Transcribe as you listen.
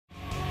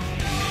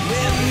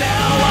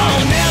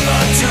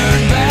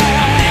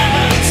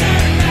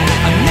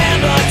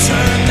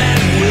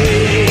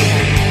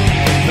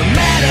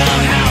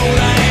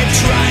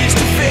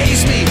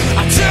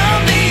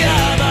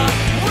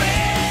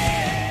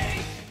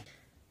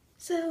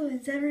So,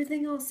 is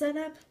everything all set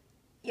up?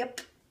 Yep.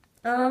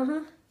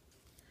 Uh-huh.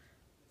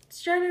 Let's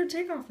try to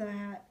take off the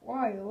hat.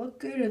 Why? You look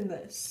good in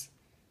this.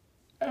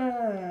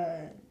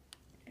 You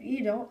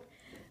don't.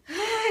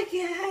 Hi,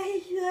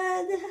 guys,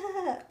 shut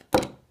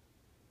up.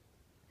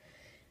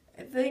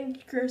 I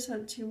think Chris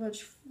had too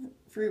much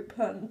fruit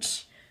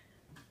punch.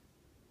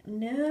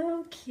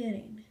 No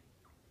kidding.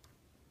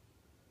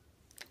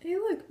 Hey,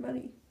 look,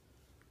 money.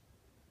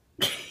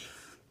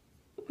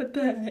 What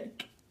the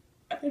heck?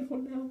 I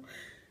don't know.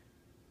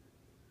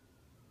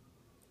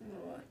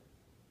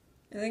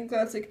 I think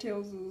Classic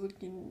Tales is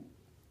looking,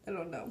 I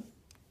don't know.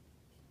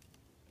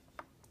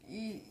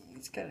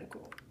 He's kind of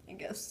cool, I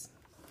guess.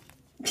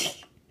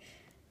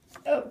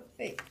 Oh,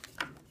 wait.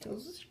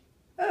 Tails.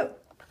 Oh.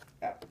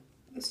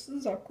 This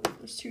is awkward.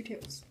 There's two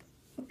tails.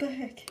 What the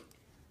heck?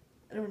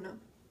 I don't know.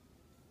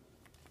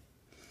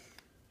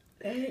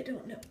 I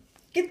don't know.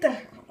 Get the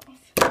hat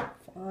off.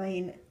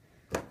 Fine.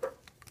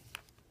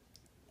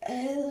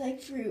 I like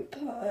fruit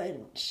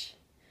punch.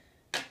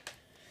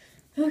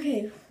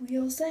 Okay, we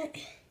all set?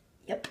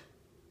 Yep.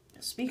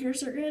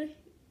 Speakers are good?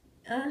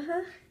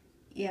 Uh-huh.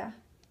 Yeah.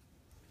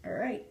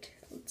 Alright,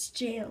 let's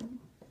jam.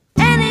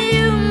 And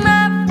you,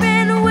 my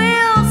friend,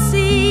 will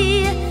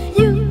see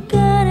you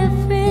got a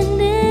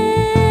friend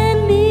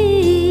in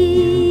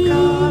me.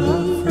 Got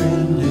a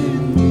friend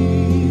in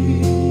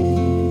me.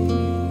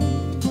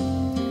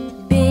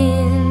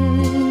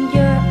 Ben,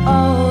 you're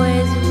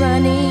always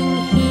running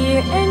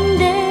here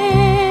and there.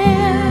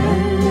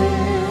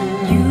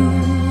 You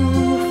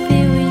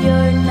feel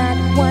you're not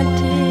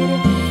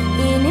wanted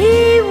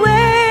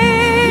anywhere.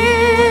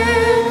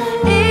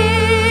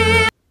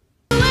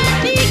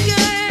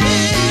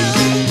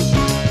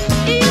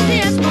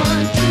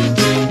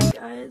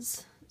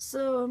 Guys, so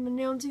I'm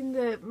announcing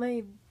that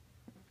my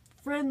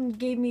friend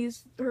gave me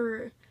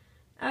her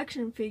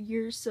action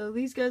figures, so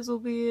these guys will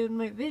be in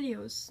my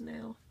videos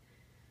now.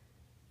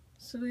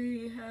 So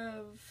we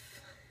have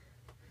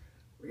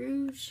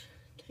Rouge,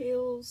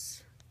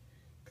 Tails,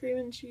 Cream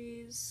and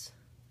Cheese,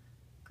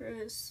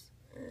 Chris,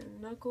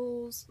 and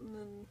Knuckles, and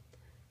then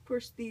of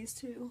course these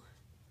two,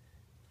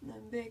 and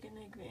then Big and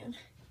Eggman.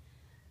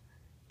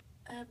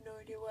 I have no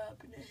idea what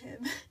happened to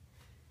him.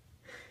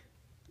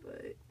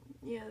 But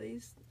yeah,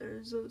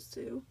 there's those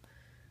two.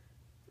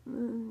 And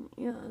then,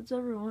 yeah, that's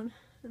everyone.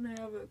 And I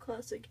have a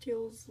Classic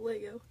Tales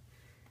Lego.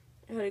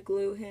 I had to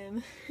glue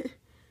him.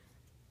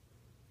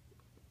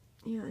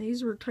 Yeah,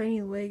 these were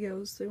tiny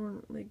Legos. They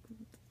weren't like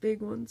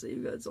big ones that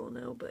you guys all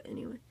know, but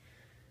anyway.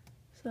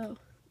 So,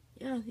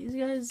 yeah, these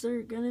guys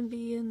are gonna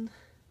be in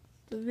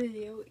the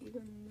video.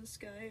 Even this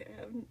guy,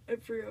 I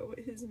forgot what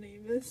his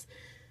name is.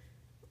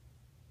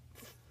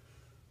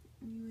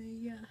 Anyway,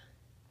 yeah.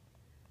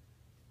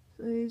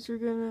 So these are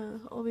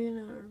gonna all be in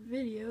our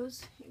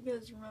videos. You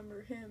guys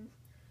remember him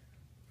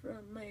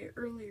from my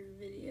earlier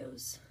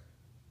videos,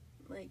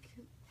 like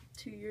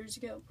 2 years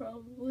ago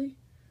probably.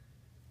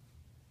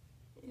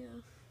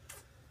 Yeah.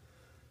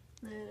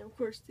 And of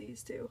course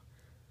these two.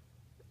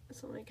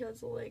 Sonic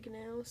has a leg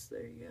now, so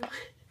there you go.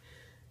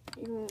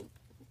 You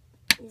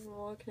can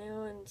walk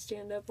now and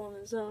stand up on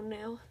his own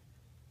now.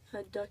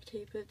 I duct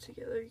tape it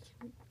together.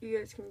 You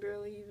guys can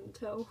barely even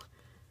tell.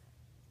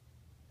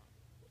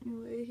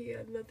 Anyway, he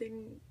had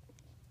nothing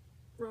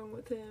wrong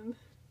with him.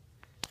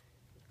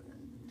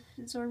 And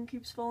his arm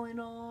keeps falling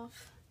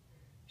off.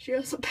 She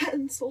has a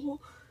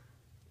pencil.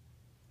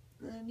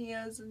 And he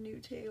has a new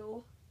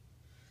tail.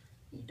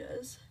 He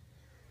does.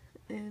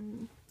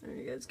 And there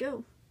you guys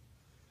go.